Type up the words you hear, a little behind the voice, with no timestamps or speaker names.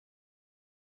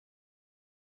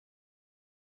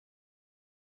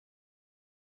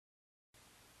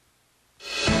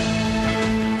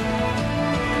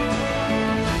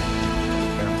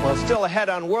Still ahead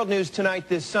on World News Tonight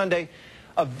this Sunday,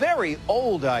 a very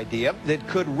old idea that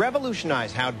could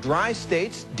revolutionize how dry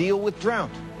states deal with drought.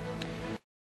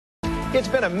 It's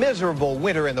been a miserable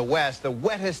winter in the West, the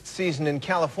wettest season in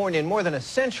California in more than a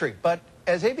century. But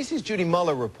as ABC's Judy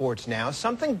Muller reports now,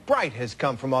 something bright has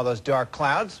come from all those dark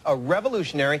clouds, a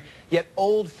revolutionary yet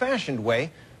old-fashioned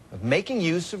way of making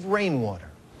use of rainwater.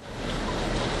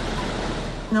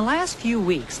 In the last few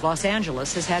weeks, Los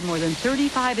Angeles has had more than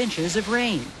 35 inches of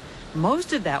rain.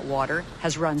 Most of that water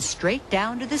has run straight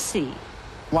down to the sea.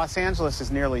 Los Angeles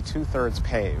is nearly two-thirds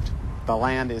paved. The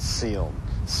land is sealed,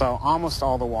 so almost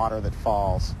all the water that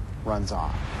falls runs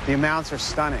off. The amounts are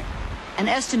stunning. An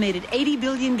estimated 80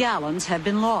 billion gallons have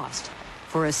been lost.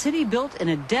 For a city built in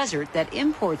a desert that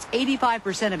imports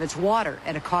 85% of its water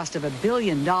at a cost of $1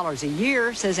 billion a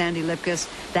year, says Andy Lipkus,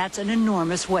 that's an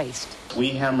enormous waste. We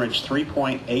hemorrhage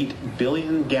 3.8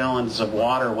 billion gallons of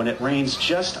water when it rains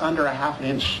just under a half an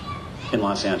inch in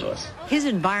Los Angeles. His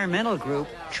environmental group,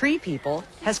 Tree People,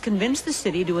 has convinced the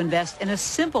city to invest in a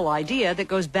simple idea that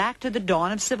goes back to the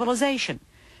dawn of civilization: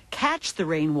 catch the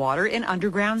rainwater in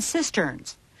underground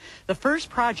cisterns. The first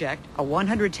project, a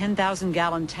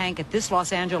 110,000-gallon tank at this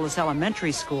Los Angeles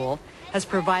elementary school, has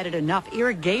provided enough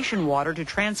irrigation water to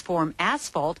transform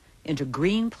asphalt into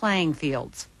green playing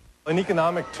fields. In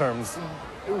economic terms,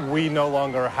 we no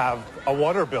longer have a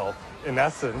water bill, in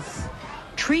essence.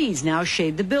 Trees now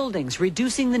shade the buildings,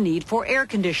 reducing the need for air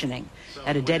conditioning.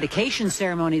 At a dedication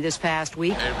ceremony this past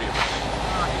week,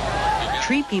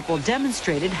 Tree People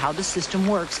demonstrated how the system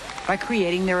works by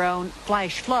creating their own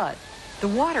flash flood. The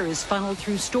water is funneled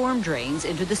through storm drains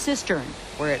into the cistern,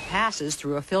 where it passes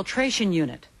through a filtration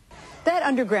unit. That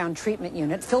underground treatment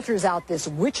unit filters out this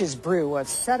witch's brew of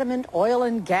sediment, oil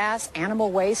and gas,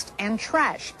 animal waste, and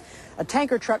trash. A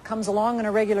tanker truck comes along on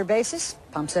a regular basis,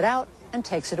 pumps it out, and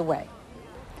takes it away.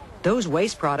 Those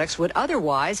waste products would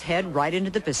otherwise head right into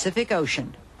the Pacific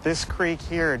Ocean. This creek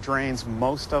here drains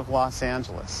most of Los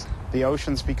Angeles. The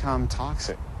oceans become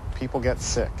toxic. People get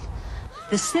sick.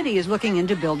 The city is looking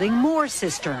into building more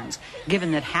cisterns.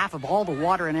 Given that half of all the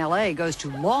water in LA goes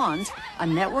to lawns, a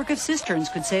network of cisterns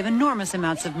could save enormous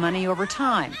amounts of money over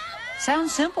time.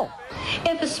 Sounds simple.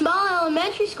 If a small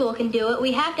elementary school can do it,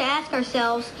 we have to ask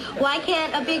ourselves, why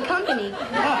can't a big company?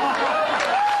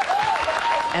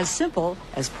 As simple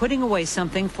as putting away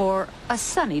something for a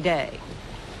sunny day.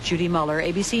 Judy Muller,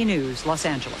 ABC News, Los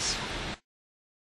Angeles.